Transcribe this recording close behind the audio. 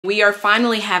We are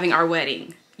finally having our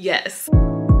wedding. Yes.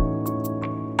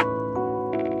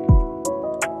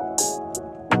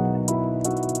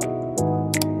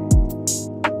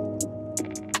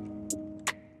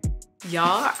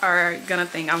 Y'all are gonna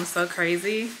think I'm so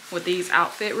crazy with these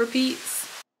outfit repeats.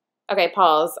 Okay,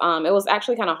 pause. It was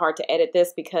actually kind of hard to edit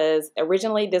this because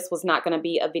originally this was not going to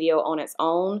be a video on its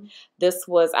own. This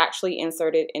was actually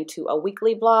inserted into a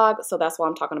weekly vlog, so that's why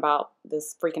I'm talking about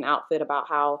this freaking outfit, about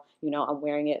how, you know, I'm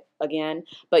wearing it again.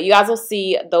 But you guys will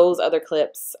see those other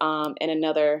clips in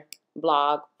another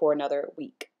vlog for another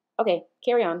week. Okay,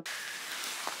 carry on.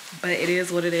 But it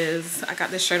is what it is. I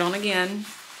got this shirt on again.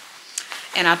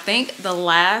 And I think the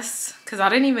last, because I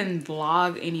didn't even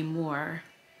vlog anymore.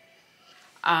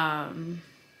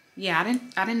 Yeah, I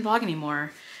didn't vlog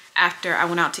anymore after I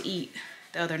went out to eat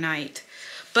the other night.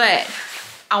 But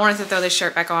I wanted to throw this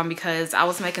shirt back on because I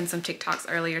was making some TikToks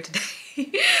earlier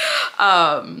today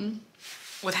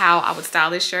with how I would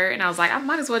style this shirt. And I was like, I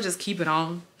might as well just keep it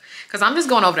on because I'm just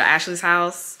going over to Ashley's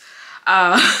house.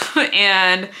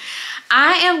 And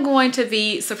I am going to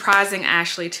be surprising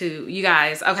Ashley too. You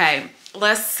guys, okay,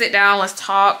 let's sit down, let's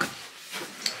talk.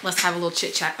 Let's have a little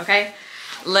chit chat, okay?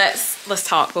 Let's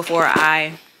talk before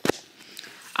I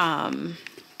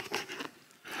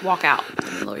walk out.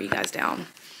 Let me lower you guys down.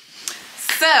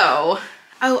 So,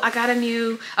 oh, I got a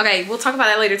new, okay, we'll talk about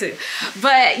that later too.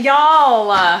 But y'all,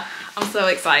 I'm so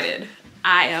excited.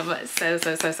 I am so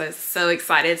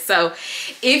excited. So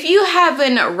if you have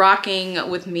been rocking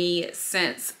with me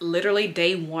since literally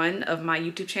day one of my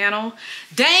YouTube channel,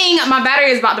 dang, my battery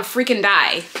is about to freaking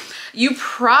die. You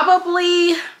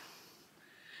probably,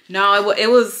 no, it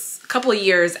was a couple of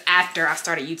years after I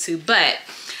started YouTube, but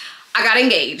I got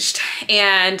engaged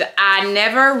and I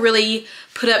never really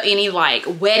put up any like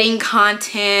wedding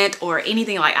content or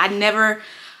anything. Like I never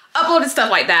uploaded stuff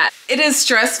like that. It is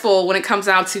stressful when it comes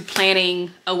down to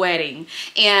planning a wedding.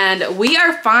 And we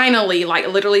are finally, like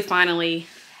literally finally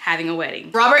having a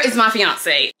wedding. Robert is my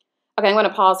fiance. Okay, I'm gonna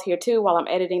pause here too while I'm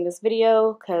editing this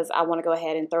video because I wanna go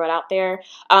ahead and throw it out there.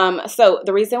 So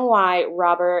the reason why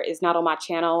Robert is not on my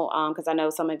channel, because I know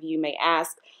some of you may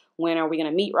ask, when are we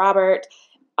gonna meet Robert?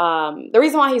 The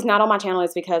reason why he's not on my channel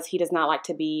is because he does not like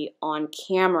to be on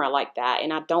camera like that.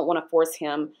 And I don't wanna force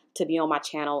him to be on my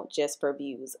channel just for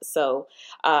views. So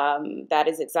that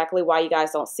is exactly why you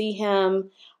guys don't see him.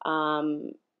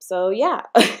 So yeah,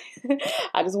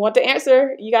 I just want to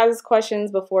answer you guys'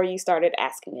 questions before you started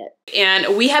asking it.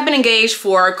 And we have been engaged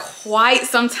for quite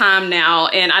some time now.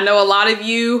 And I know a lot of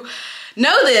you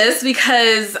know this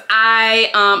because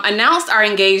I announced our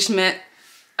engagement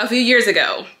a few years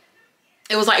ago.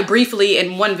 It was like briefly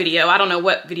in one video. I don't know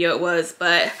what video it was,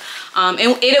 but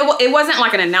it wasn't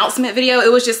like an announcement video.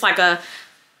 It was just like a,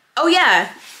 oh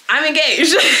yeah, I'm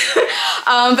engaged.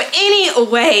 But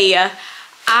anyway,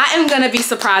 I am gonna be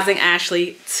surprising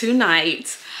Ashley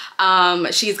tonight.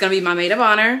 She's gonna be my maid of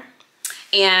honor.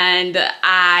 And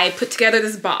I put together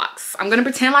this box. I'm gonna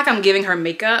pretend like I'm giving her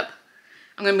makeup.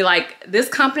 I'm gonna be like, this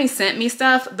company sent me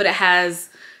stuff, but it has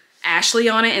Ashley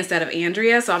on it instead of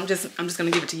Andrea, so I'm just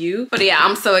gonna give it to you. But yeah,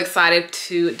 I'm so excited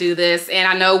to do this, and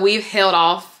I know we've held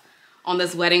off on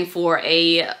this wedding for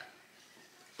a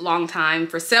long time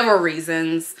for several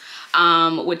reasons,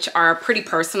 which are pretty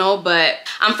personal, but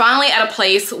I'm finally at a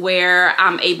place where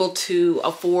I'm able to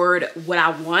afford what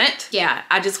I want. Yeah,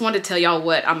 I just wanted to tell y'all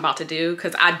what I'm about to do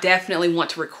because I definitely want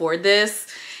to record this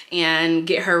and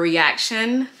get her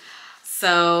reaction.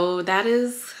 So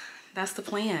that's the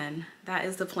plan. That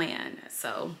is the plan.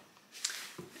 So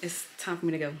it's time for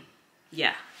me to go.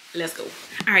 Yeah, let's go.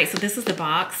 All right, so this is the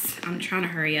box. I'm trying to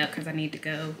hurry up because I need to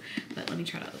go, but let me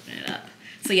try to open it up.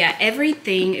 So yeah,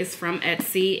 everything is from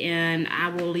Etsy, and I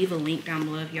will leave a link down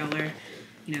below if y'all are,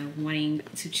 you know, wanting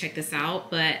to check this out.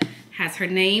 But has her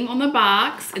name on the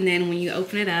box, and then when you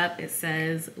open it up, it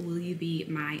says, "Will you be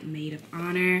my maid of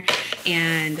honor?"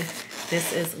 And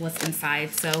this is what's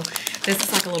inside. So this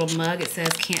is like a little mug. It says,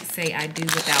 "Can't say I do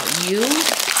without you."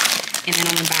 And then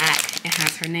on the back, it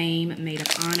has her name, maid of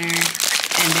honor.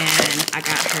 And then I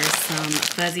got her some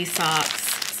fuzzy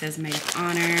socks. It says maid of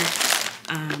honor.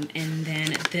 And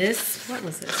then this, what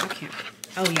was this? I can't,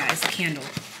 oh yeah, it's a candle.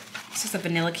 It's just a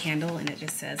vanilla candle, and it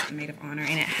just says maid of honor.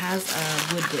 And it has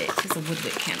a wood wick. It's a wood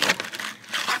wick candle.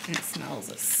 And it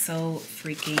smells so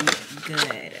freaking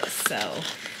good. So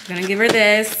I'm gonna give her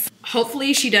this.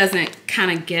 Hopefully she doesn't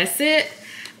kind of guess it,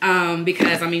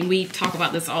 because I mean, we talk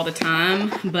about this all the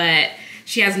time, but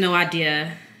she has no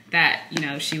idea that, you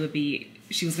know, she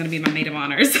was gonna be my maid of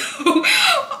honor. So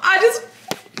I just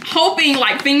hoping,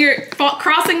 like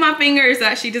crossing my fingers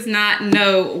that she does not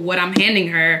know what I'm handing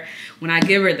her when I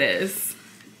give her this.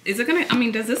 Is it gonna, I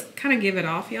mean, does this kind of give it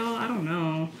off, y'all? I don't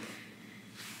know.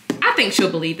 I think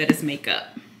she'll believe that it's makeup.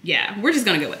 Yeah, we're just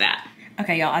gonna go with that.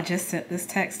 Okay, y'all, I just sent this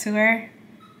text to her.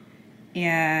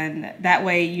 And that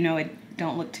way, you know, it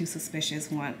don't look too suspicious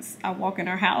once I walk in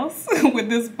her house with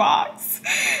this box.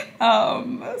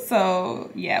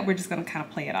 So yeah, we're just gonna kind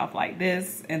of play it off like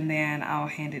this, and then I'll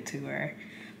hand it to her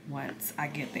once I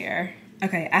get there.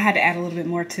 Okay, I had to add a little bit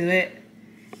more to it,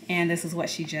 and this is what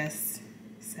she just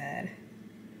said.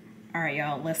 All right,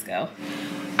 y'all, let's go.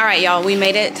 All right, y'all, we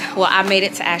made it. Well, I made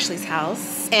it to Ashley's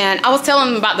house, and I was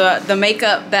telling them about the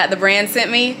makeup that the brand sent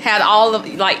me. Had all of,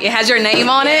 like, it has your name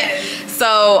on it.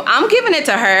 So I'm giving it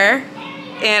to her,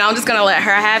 and I'm just gonna let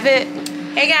her have it.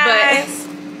 Hey guys.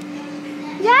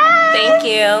 Yeah. Thank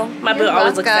you. My boo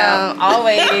always looks out.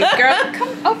 Always. Girl,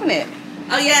 come open it.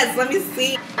 Oh yes, let me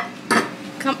see.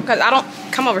 Come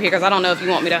over here, because I don't know if you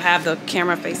want me to have the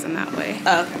camera facing that way.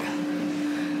 Okay.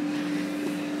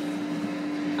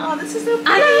 Oh, this is so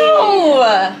pretty. I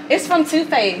know. It's from Too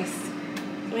Faced.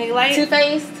 Like Too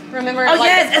Faced. Remember? Oh like,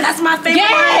 yes, and that's my favorite.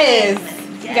 Yes.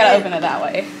 Yes. You gotta open it that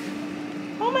way.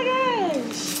 Oh my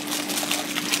gosh.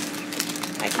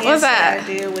 I can't What's that? I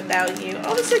do without you.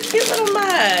 Oh, it's a cute little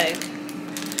mug.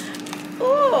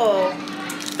 Ooh.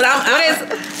 But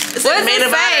it's what maid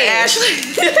of honor, Ashley.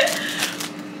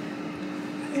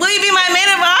 Will you be my maid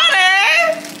of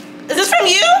honor? Is this from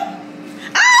you?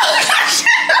 Oh gosh.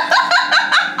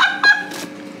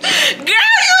 Girl,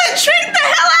 you would trick the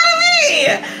hell out of me.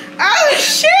 Oh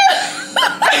shoot.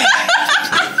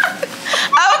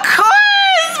 Of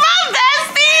course, my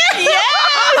bestie.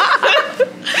 Yes.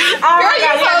 Oh Girl, my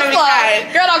God, you're so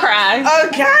slow. Girl, don't cry. Oh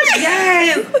gosh,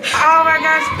 yes. Oh my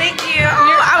gosh, thank you.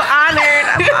 Oh, I'm honored.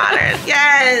 I'm honored.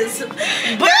 Yes.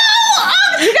 Boo!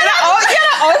 You gotta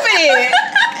open it.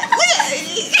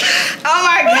 Oh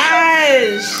my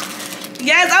gosh.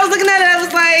 Yes, I was looking at it. I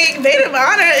was like, maid of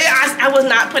honor. I was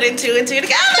not putting two and two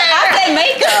together. I said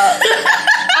makeup.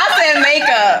 I said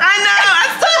makeup. I know.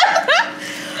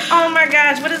 Oh my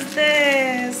gosh, what is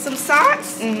this? Some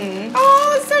socks? Mm-hmm.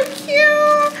 Oh, it's so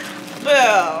cute.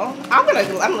 Well, I'm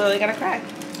literally gonna cry.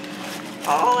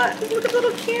 Oh, look at the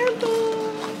little candle.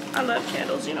 I love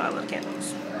candles. You know I love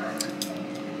candles.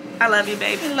 I love you,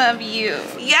 baby. I love you.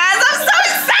 Yes, I'm so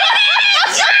excited.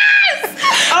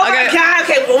 Yes. Oh okay. My God.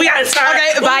 Okay, well we gotta start.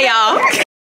 Okay, bye y'all.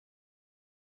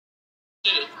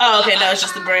 Oh, okay, no, it's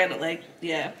just the brand, like,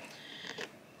 yeah.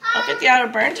 Oh, 50-hour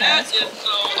burn time. Cool.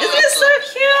 Isn't it so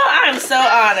cute? I'm so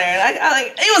honored.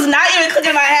 Like, it was not even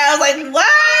clicking in my head. I was like, what?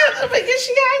 I'm like,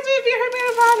 she asked me to be her maid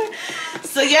of honor.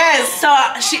 So yes, so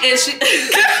she